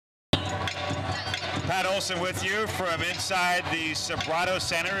Pat Olson with you from inside the Sobrato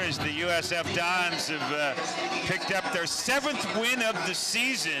Center as the USF Dons have picked up their 7th win of the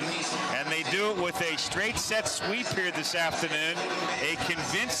season, and they do it with a straight set sweep here this afternoon. A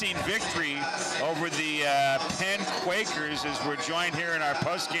convincing victory over the Penn Quakers, as we're joined here in our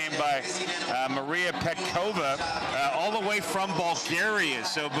postgame by Maria Petkova, all the way from Bulgaria.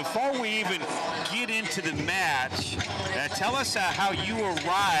 So before we even get into the match, tell us how you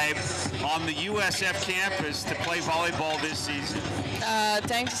arrived on the USF campus to play volleyball this season.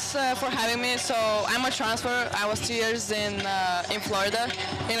 Thanks for having me. So I'm a transfer. I was 2 years in Florida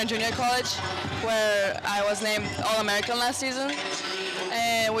in a junior college where I was named All-American last season.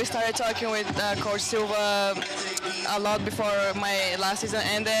 And we started talking with Coach Silva a lot before my last season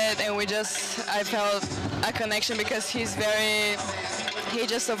ended, and I felt a connection because he's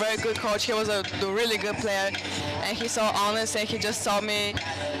just a very good coach. He was a really good player, and he's so honest, and he just told me,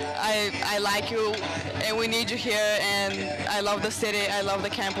 I like you, and we need you here, and I love the city, I love the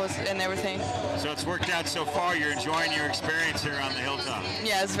campus and everything. So it's worked out so far. You're enjoying your experience here on the Hilltop.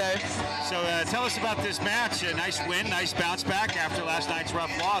 Yes, very. So tell us about this match. A nice win, nice bounce back after last night's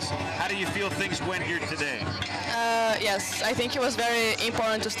rough loss. How do you feel things went here today? Yes, I think it was very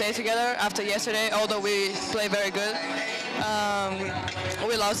important to stay together after yesterday, although we played very good.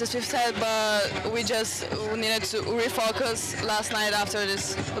 We lost this 5th set, but we just needed to refocus last night after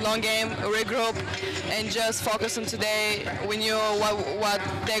this long game, regroup, and just focus on today. We knew what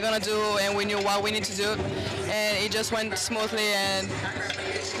they're gonna do, and we knew what we need to do, and it just went smoothly. And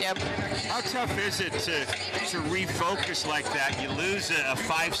yep. How tough is it to refocus like that? You lose a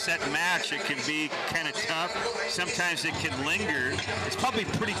 5-set match, it can be kind of tough. Sometimes it can linger. It's probably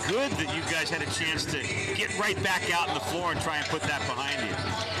pretty good that you guys had a chance to get right back out on the floor and try and put that behind you.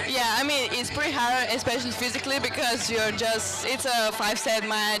 Yeah, I mean, it's pretty hard, especially physically, because it's a 5-set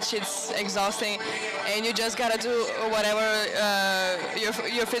match, it's exhausting, and you just gotta do whatever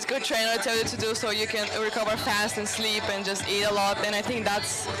your physical trainer tells you to do so you can recover fast and sleep and just eat a lot. And I think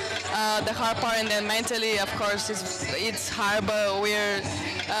that's the hard part. And then mentally, of course, it's hard, but we're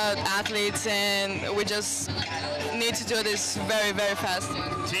athletes, and we just need to do this very, very fast.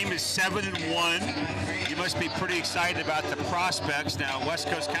 The team is 7-1. You must be pretty excited about the prospects. Now, West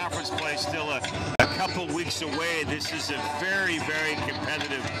Coast Conference play is still a couple weeks away. This is a very, very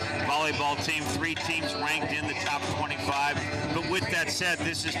competitive volleyball team. 3 teams ranked in the top 25. But with that said,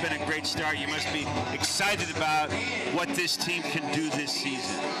 this has been a great start. You must be excited about what this team can do this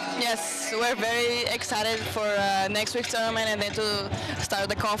season. Yes, we're very excited for next week's tournament, and then to start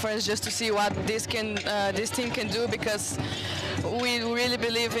the conference, just to see what this team can do, because we really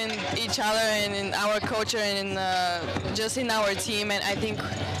believe in each other and in our culture and just in our team. And I think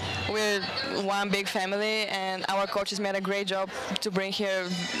we're one big family, and our coaches made a great job to bring here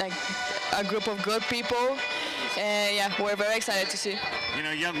like a group of good people. Yeah, we're very excited to see. You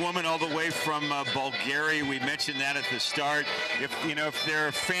know, young woman all the way from Bulgaria. We mentioned that at the start. If there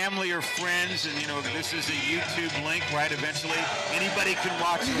are family or friends, and this is a YouTube link, right? Eventually, anybody can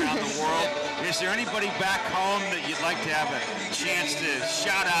watch around the world. Is there anybody back home that you'd like to have a chance to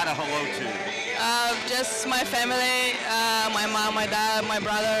shout out a hello to? Just my family, my mom, my dad, my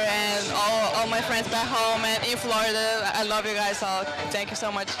brother, and all my friends back home and in Florida. I love you guys all. Thank you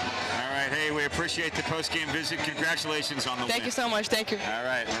so much. All right, hey, we appreciate the post-game visit. Congratulations on the win. Thank you so much. Thank you. All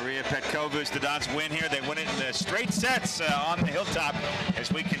right, Maria Petkova is the Dons win here. They win it in the straight sets on the Hilltop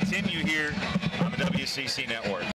as we continue here on the WCC Network.